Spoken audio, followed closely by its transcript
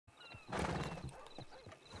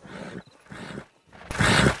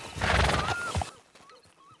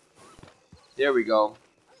There we go.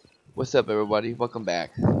 What's up, everybody? Welcome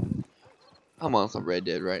back. I'm on some Red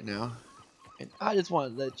Dead right now, and I just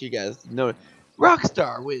want to let you guys know,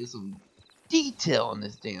 Rockstar with some detail in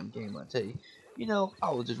this damn game. I tell you,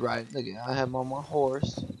 I was just riding. Look, I had him on my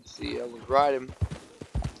horse. See, I was riding,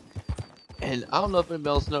 and I don't know if anybody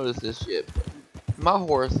else noticed this shit, but my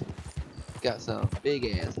horse got some big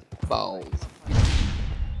ass balls.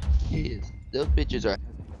 Yes, those bitches are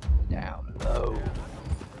down low.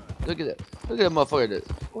 Look at that. Look at that motherfucker.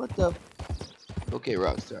 What the? Okay,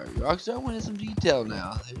 Rockstar. Rockstar went in some detail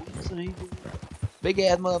now. They went in some big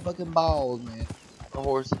ass motherfucking balls, man. A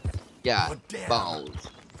horse got balls.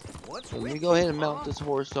 So let me go ahead and mount this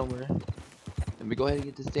horse somewhere. Let me go ahead and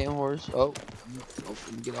get this damn horse. Oh,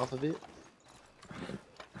 let me get off of it.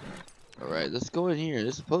 Alright, let's go in here.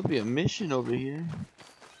 There's supposed to be a mission over here.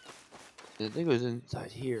 I think it was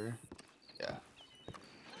inside here. Yeah.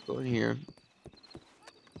 Go in here.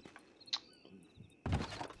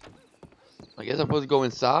 I guess I'm supposed to go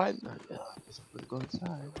inside? Yeah, I guess I'm supposed to go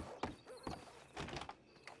inside.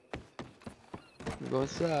 Go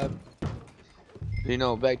inside.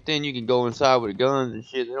 Back then you could go inside with guns and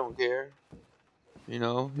shit. They don't care. He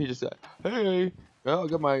just said, "Hey, well, I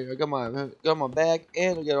got my bag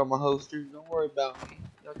and I got all my holsters. Don't worry about me.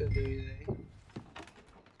 Not gonna do anything."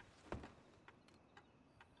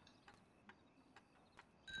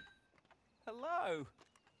 Hello.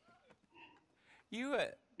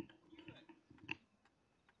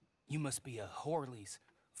 You must be a Horley's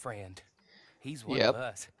friend. He's one of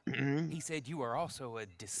us. He said you are also a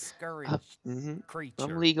discouraged creature.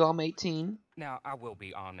 I'm legal. I'm 18. Now, I will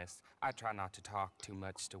be honest. I try not to talk too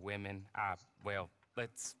much to women. Well,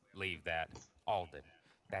 let's leave that. Alden,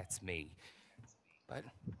 that's me. But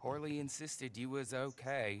Horley insisted you was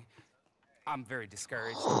okay. I'm very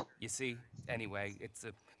discouraged, you see. Anyway, it's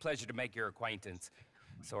a pleasure to make your acquaintance.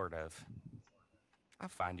 Sort of. I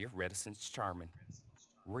find your reticence charming.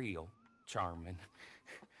 Real charming.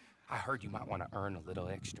 I heard you might want to earn a little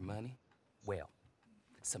extra money. Well,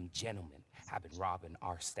 some gentlemen have been robbing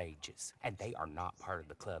our stages, and they are not part of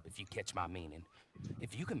the club, if you catch my meaning.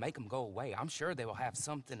 If you can make them go away, I'm sure they will have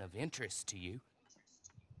something of interest to you.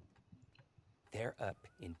 They're up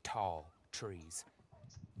in tall trees.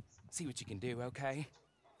 See what you can do, okay?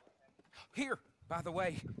 Here, by the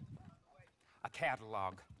way, a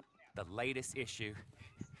catalog. The latest issue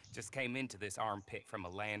just came into this armpit from a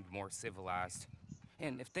land more civilized.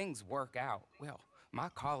 And if things work out, well, my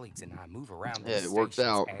colleagues and I move around these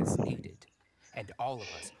stations as needed. And all of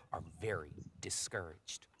us are very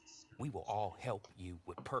discouraged. We will all help you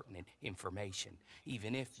with pertinent information,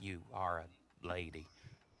 even if you are a lady.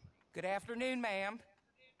 Good afternoon, ma'am.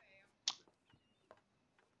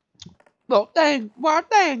 Well, thank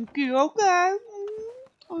you, okay?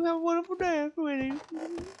 I'm having a wonderful day, sweetie.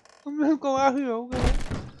 I'm gonna go out here, okay?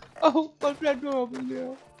 Oh, what's that door over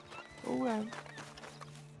there? Alright.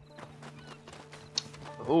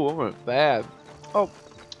 Oh, I'm running fast. Oh,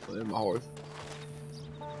 there's my horse.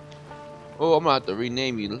 Oh, I'm gonna have to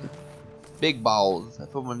rename you Big Balls.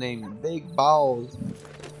 That's what I'm gonna name you. Big Balls.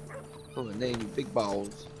 I'm gonna name you Big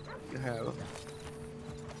Balls. You have.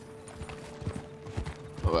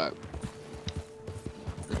 Alright.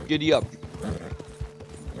 Let's giddy up.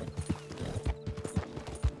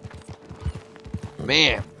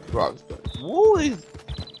 Man, Rockstar. Woo, these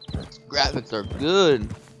graphics are good.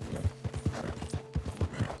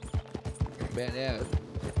 Badass.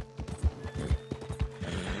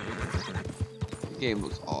 The game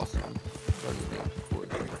looks awesome.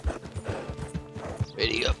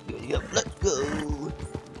 Ready up, let's go.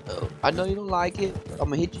 Oh, I know you don't like it. I'm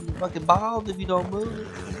gonna hit you in the fucking balls if you don't move.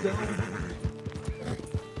 Let's go.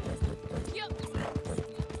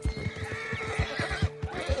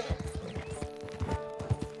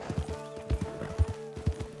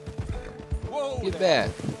 Get back.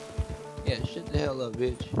 Yeah, shut the hell up,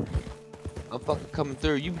 bitch. I'm fucking coming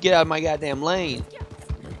through. You get out of my goddamn lane.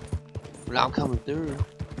 But I'm coming through.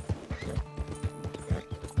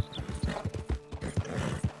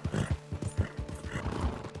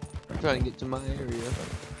 I'm trying to get to my area.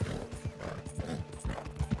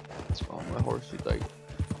 Oh, my horse is like,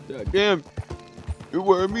 God damn, you're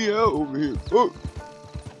wearing me out over here. Oh,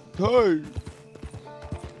 tired.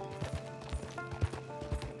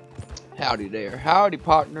 Howdy there. Howdy,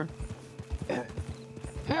 partner.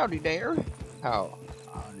 Howdy there.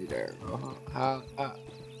 Howdy there. Are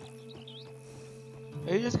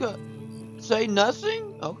you just gonna say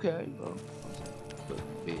nothing? Okay.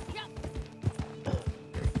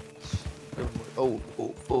 Well,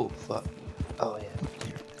 oh, fuck. Oh, yeah.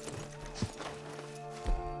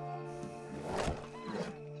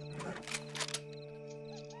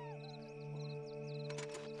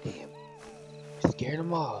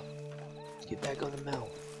 them off. Let's get back on the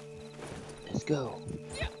mountain. Let's go.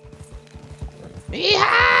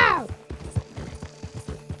 Yeehaw!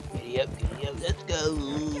 Giddy up, let's go.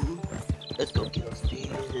 Let's go kill us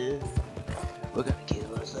deer. We're gonna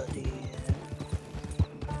kill us a deer.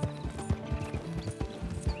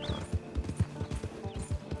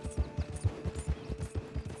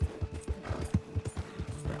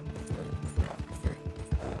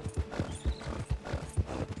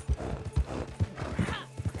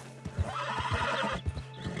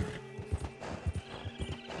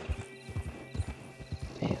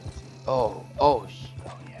 Oh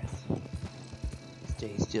yes.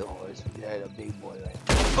 Stay still, horse. We got a big boy right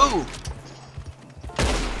there. Boom!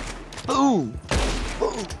 Boom!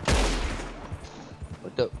 Boom!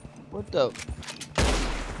 What the?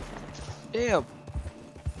 Damn!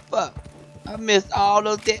 Fuck! I missed all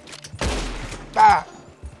those dead. Bah!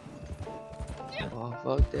 Oh,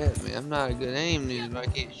 fuck that, man. I'm not a good aim, dude. I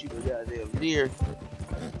can't shoot a goddamn deer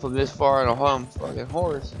from this far on a fucking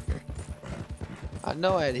horse. I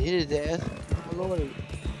know I had to hit his ass. Oh, Lord.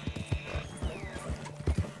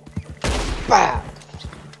 Bah!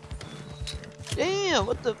 Damn,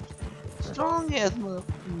 what the strong ass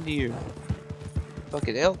motherfucking deer.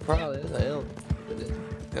 Fucking elk, probably. That's an elk.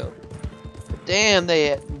 Elk. But damn,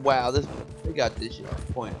 they got this shit on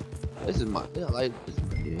point. This is my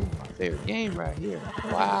favorite game right here.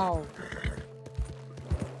 Wow.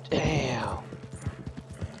 Damn.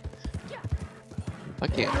 I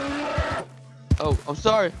can't. Oh, I'm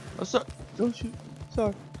sorry. Don't shoot.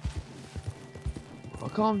 Sorry. Oh,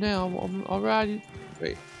 calm down. I'm alright.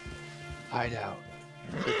 Wait. Hideout.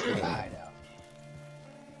 Search for the hideout.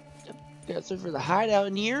 Gotta search for the hideout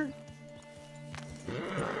in here?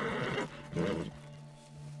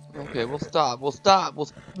 Okay, we'll stop. We'll stop. Go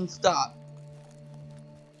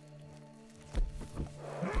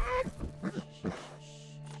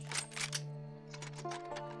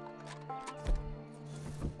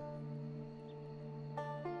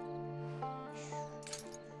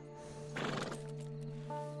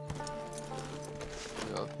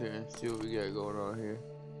up here and see what we got going on here.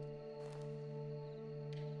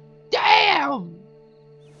 Damn!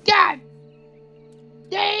 God!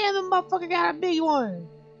 Damn, the motherfucker got a big one!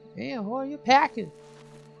 Damn, boy, you're packing.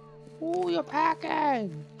 Ooh, you're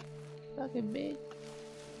packing! Fucking bitch.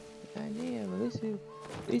 God damn, at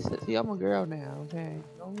least, see, I'm a girl now, okay?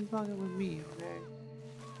 Don't be fucking with me, okay?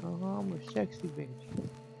 I'm a sexy bitch.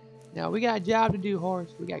 Now, we got a job to do,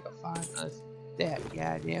 horse. We gotta go find us that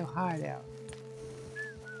goddamn hideout.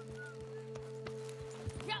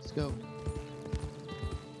 Let's go.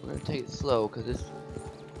 We're gonna take it slow, cause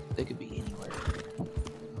they could be anywhere.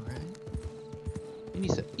 Alright.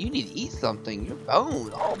 You need to eat something. You're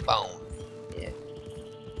bone, all bone. Yeah.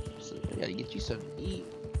 So I gotta get you something to eat.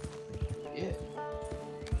 Yeah.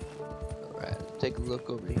 Alright, let's take a look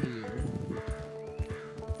over here.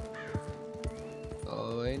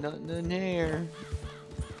 Oh, ain't nothing in there.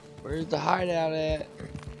 Where's the hideout at?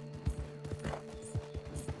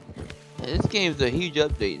 Man, this game's a huge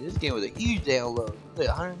update. This game was a huge download. It was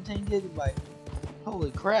like 110 gigabytes.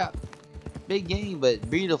 Holy crap! Big game, but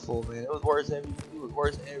beautiful, man. It was worth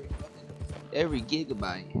every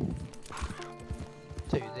gigabyte. I'll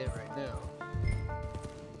tell you that right now.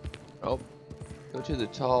 Oh, go to the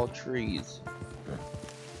tall trees.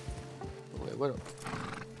 Wait, what?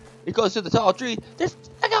 It goes to the tall trees. Look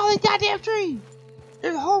at all these goddamn trees.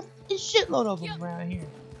 There's a whole shitload of them around here.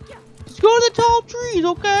 Just go to the tall trees,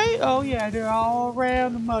 okay? Oh yeah, they're all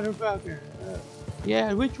around the motherfucker.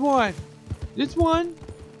 Yeah, which one? This one?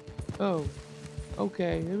 Oh,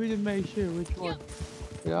 okay. Let me just make sure which one.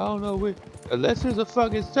 Yeah, I don't know which. Unless there's a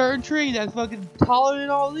fucking certain tree that's fucking taller than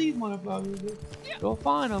all these motherfuckers. Go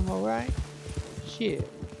find them, alright? Shit.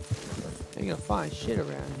 Ain't gonna find shit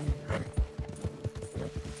around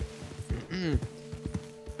here.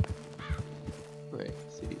 Wait,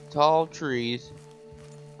 see. Tall trees.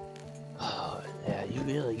 Oh, yeah, you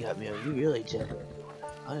really got me. You really took it.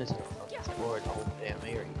 I'm just gonna fucking explore the whole damn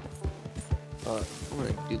area. I'm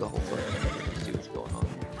gonna do the whole thing. See what's going on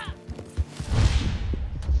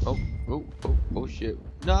here. Oh shit.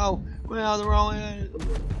 No! Well, the wrong end.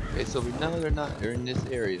 Okay, so we know they're not. They're in this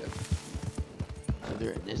area. So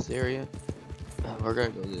they're in this area. We're gonna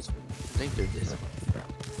go this way. I think they're this way.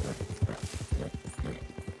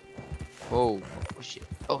 Oh shit.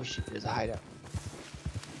 Oh shit, there's a hideout.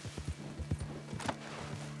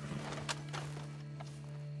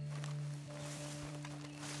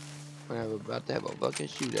 We're about to have a fucking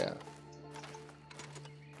shootout.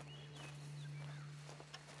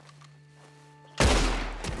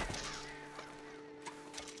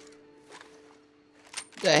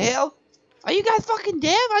 The hell? Are you you guys fucking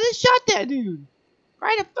deaf? I just shot that dude.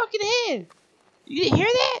 Right in the fucking head. You didn't hear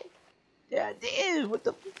that? Yeah, damn. What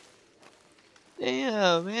the?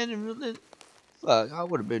 Damn, man. Fuck, I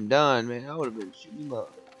would have been done, man. I would have been shooting him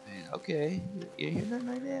up. Man, okay. You didn't hear nothing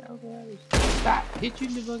like that? Okay, I just stop. Hit you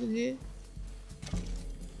in the fucking head.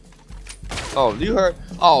 Oh, you heard?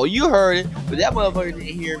 Oh, you heard it. But that motherfucker didn't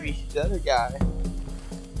hear me shoot the other guy.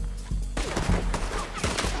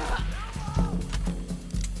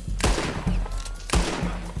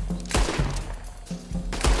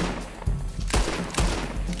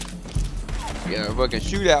 Get a fucking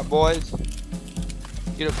shootout, boys.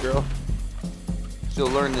 Get up, girl. Still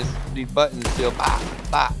learning these buttons still. Bop,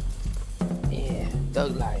 bop. Yeah,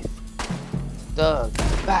 thug life. Thug,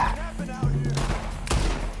 bop.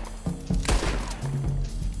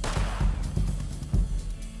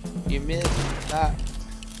 You missed. Bop.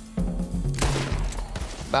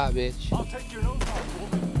 Bop, bitch. I'll take your nose off,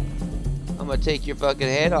 woman. I'm gonna take your fucking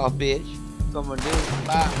head off, bitch. That's what I'm gonna do.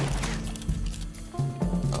 Bop.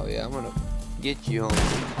 Oh yeah, I'm gonna get you,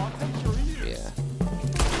 homie. I'll take your ears. Yeah.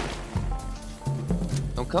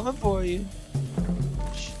 I'm coming for you.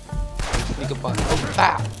 Shh. Sneak up on. Oh,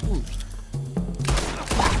 bow. Ooh.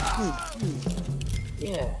 Bow. Ooh. Ooh.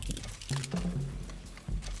 Yeah.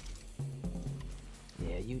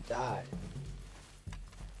 Yeah, you died.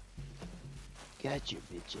 Got you,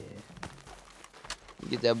 bitch ass.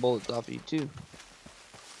 Get that bullet off you too.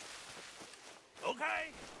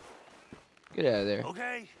 Okay. Get out of there.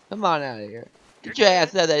 Okay. Come on out of here. Get your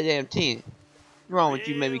ass out of that damn tent. What's wrong with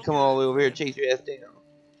you? Made me come all the way over here and chase your ass down.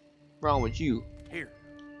 What's wrong with you? Here.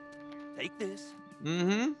 Take this.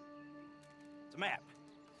 Mm-hmm. It's a map.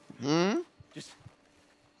 Mm-hmm. Just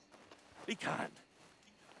be kind.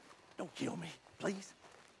 Don't kill me, please.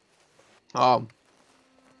 Give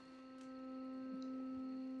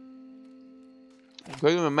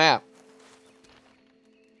him a map.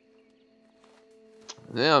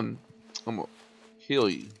 Then I'm gonna kill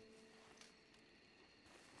you.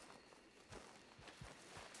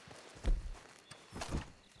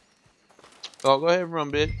 Oh, go ahead and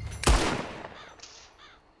run, bitch.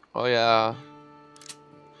 Oh yeah.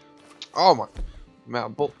 Oh my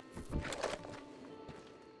map bull.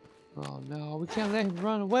 Oh no, we can't let him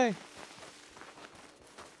run away.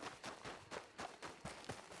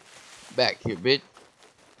 Back here, bitch.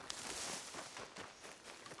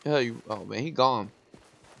 Hell you? Oh man, he gone.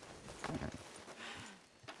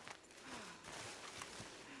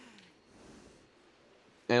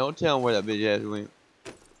 Hey, don't tell him where that bitch ass went.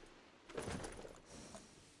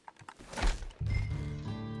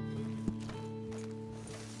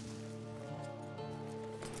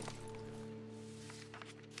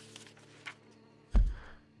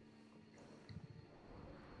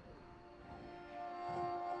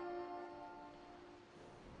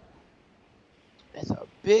 That's a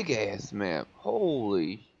big ass map.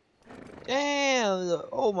 Holy damn!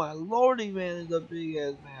 Oh my lordy, man, it's a big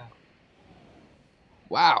ass map.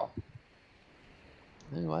 Wow.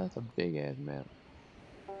 Anyway, that's a big ass map.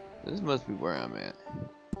 This must be where I'm at.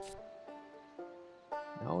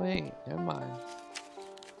 No, it ain't. Never mind.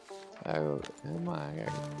 Never mind. I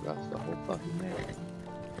gotta cross the whole fucking map.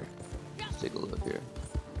 Let's take a look here.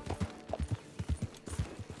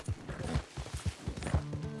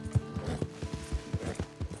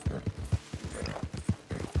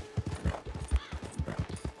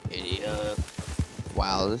 Idiot.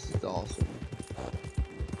 Wow, this is awesome.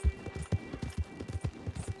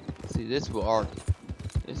 See, this will arc.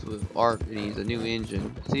 This will arc and needs a new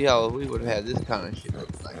engine. See how we would have had this kind of shit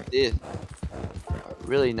like this.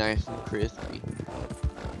 Really nice and crispy.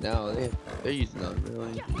 Now they're using Unreal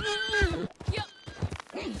Engine.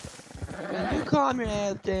 Man, you calm your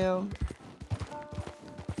ass down.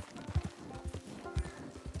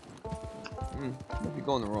 Might be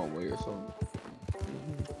going the wrong way or something.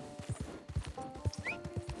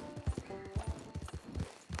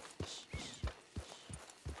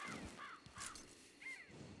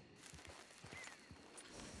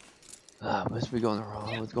 Must be going the wrong.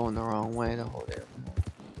 It's going the wrong way. The whole damn.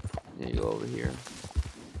 Then you go over here.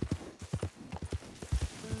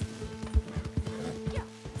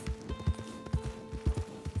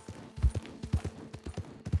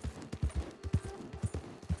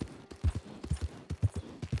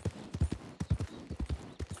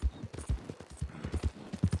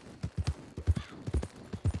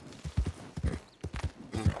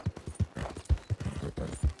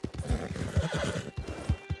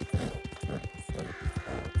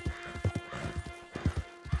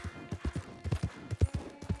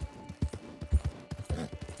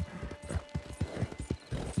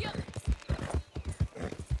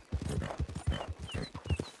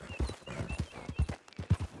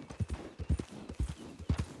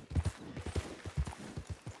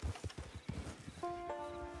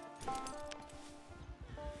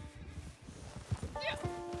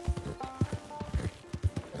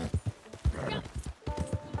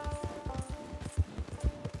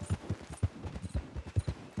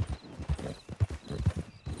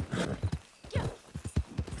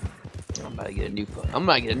 gotta get a new phone. I'm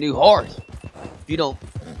gonna get a new horse. If you don't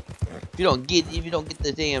get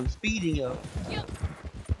the damn speeding up.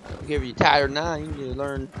 Okay, if you're tired now, you need to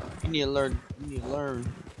learn.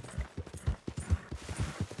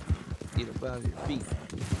 Get up out of your feet.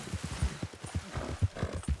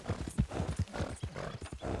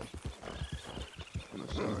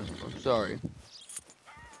 I'm sorry.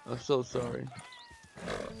 I'm so sorry.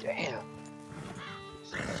 Damn.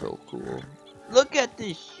 This is so cool. Look at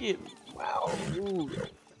this shit. Wow. Ooh.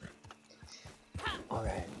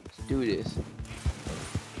 Alright, let's do this.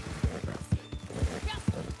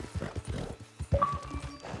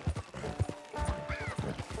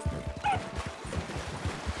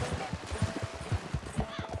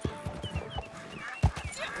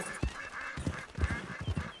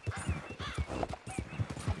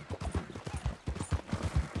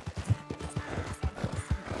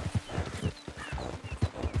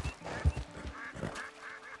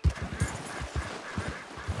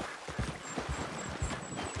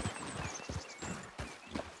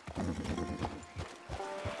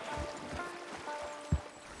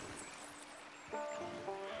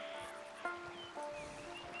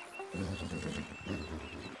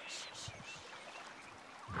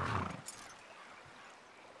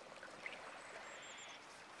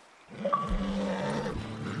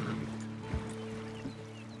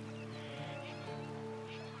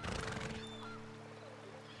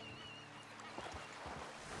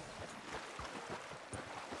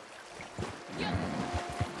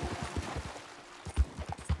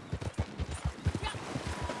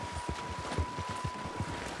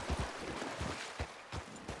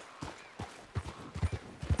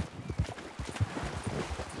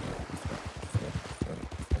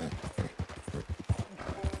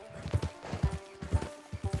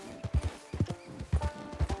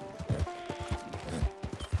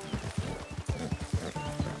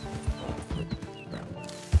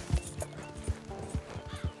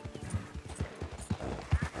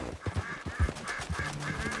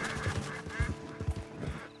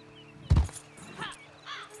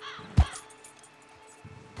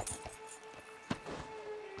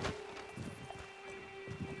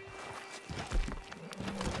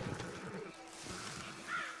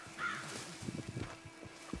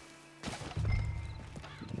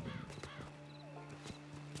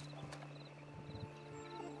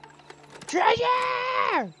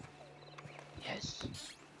 Treasure! Yes.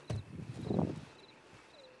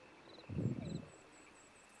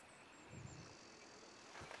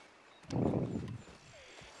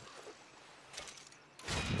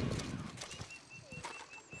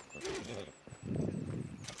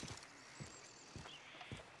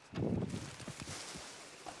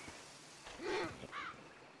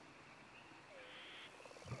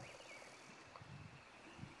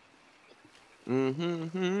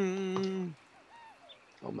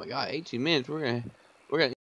 Oh my god, 18 minutes. We're gonna